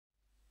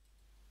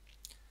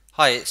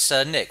Hi, it's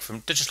Nick from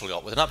Digital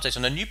Yacht with an update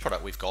on a new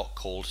product we've got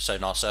called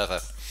Sonar Server.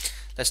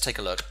 Let's take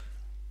a look.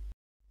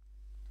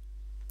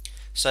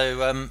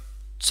 Sonar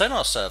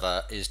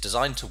Server is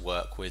designed to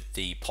work with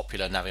the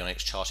popular Navionic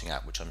charting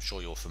app, which I'm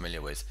sure you're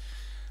familiar with.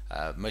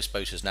 Most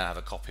boaters now have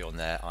a copy on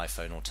their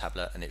iPhone or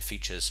tablet, and it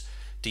features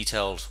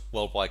detailed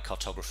worldwide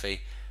cartography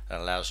and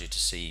allows you to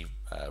see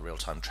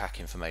real-time track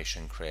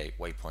information, create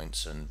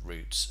waypoints and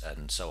routes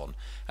and so on,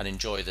 and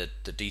enjoy the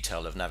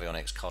detail of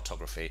Navionic's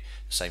cartography,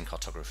 the same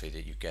cartography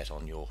that you get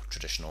on your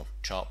traditional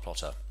chart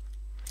plotter.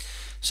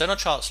 Sonar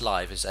Charts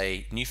Live is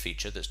a new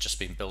feature that's just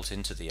been built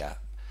into the app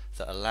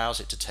that allows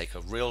it to take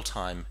a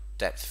real-time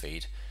depth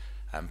feed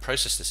and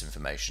process this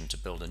information to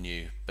build a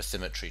new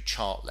bathymetry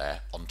chart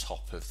layer on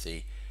top of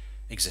the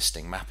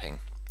existing mapping.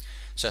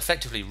 So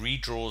effectively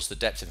redraws the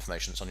depth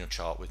information that's on your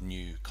chart with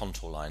new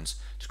contour lines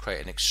to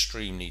create an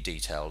extremely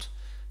detailed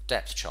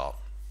depth chart.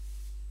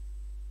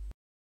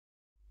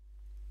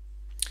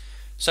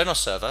 Sonar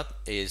Server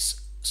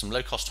is some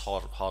low-cost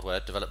hardware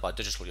developed by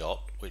Digital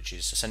Yacht, which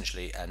is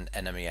essentially an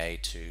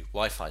NMEA to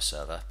Wi-Fi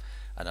server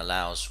and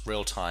allows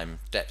real-time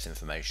depth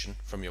information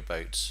from your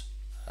boat's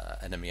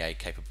NMEA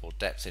capable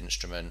depth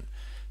instrument,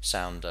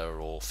 sounder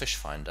or fish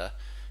finder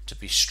to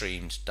be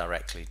streamed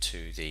directly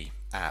to the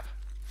app.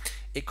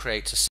 It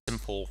creates a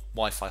simple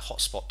Wi-Fi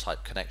hotspot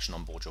type connection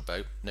on board your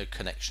boat. No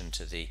connection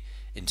to the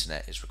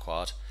internet is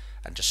required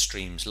and just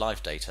streams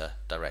live data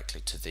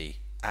directly to the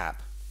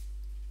app.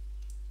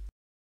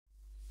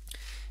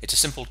 It's a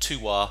simple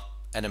 2-wire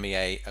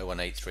NMEA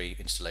 0183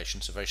 installation,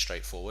 so very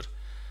straightforward,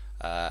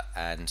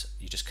 and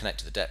you just connect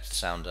to the depth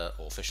sounder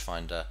or fish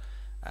finder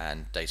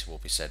and data will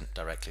be sent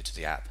directly to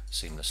the app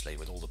seamlessly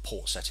with all the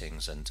port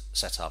settings and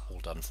setup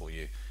all done for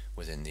you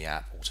within the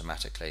app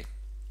automatically.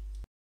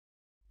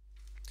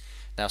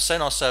 Now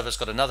Sonar Server's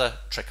got another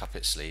trick up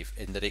its sleeve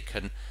in that it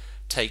can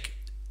take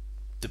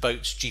the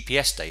boat's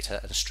GPS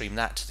data and stream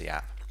that to the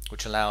app,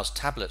 which allows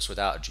tablets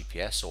without a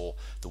GPS or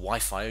the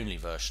Wi-Fi only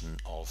version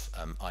of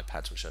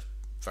iPads, which are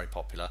very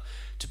popular,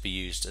 to be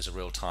used as a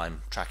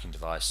real-time tracking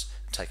device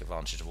and take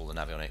advantage of all the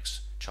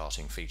Navionics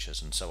charting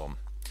features and so on.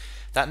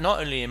 That not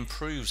only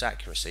improves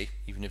accuracy,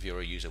 even if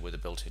you're a user with a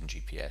built-in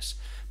GPS,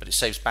 but it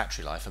saves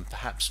battery life and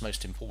perhaps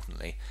most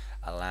importantly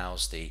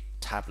allows the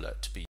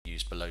tablet to be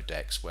used below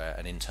decks where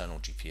an internal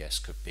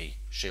GPS could be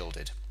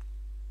shielded.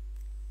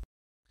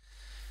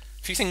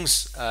 A few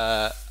things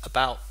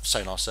about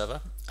Sonar Server.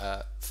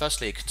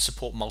 Firstly, it can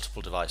support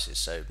multiple devices,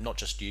 so not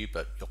just you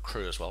but your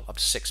crew as well. Up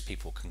to 6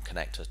 people can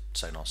connect to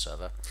Sonar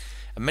Server.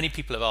 And many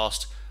people have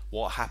asked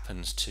what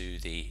happens to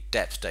the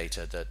depth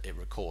data that it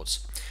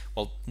records.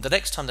 Well, the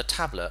next time the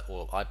tablet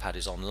or iPad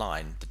is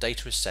online, the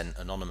data is sent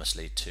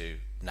anonymously to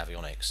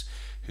Navionics,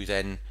 who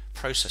then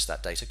process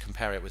that data,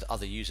 compare it with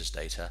other users'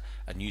 data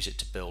and use it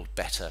to build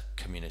better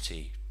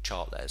community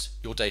chart layers.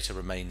 Your data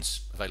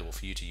remains available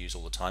for you to use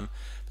all the time,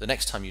 but the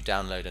next time you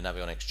download a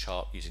Navionics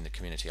chart using the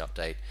community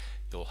update,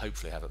 you'll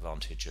hopefully have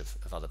advantage of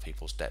other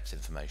people's depth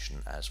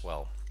information as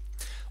well.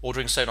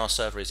 Ordering Sonar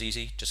Server is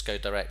easy. Just go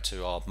direct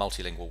to our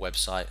multilingual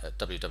website at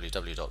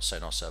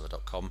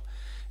www.sonarserver.com.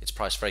 It's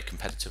priced very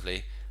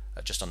competitively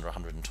at just under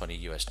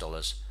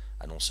 $120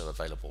 and also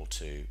available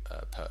to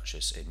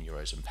purchase in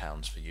euros and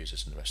pounds for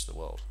users in the rest of the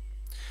world.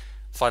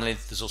 Finally,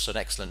 there's also an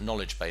excellent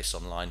knowledge base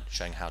online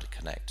showing how to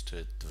connect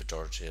to the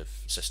majority of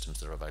systems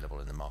that are available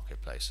in the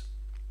marketplace.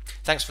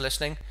 Thanks for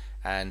listening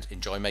and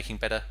enjoy making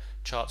better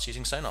charts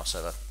using Sonar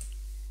Server.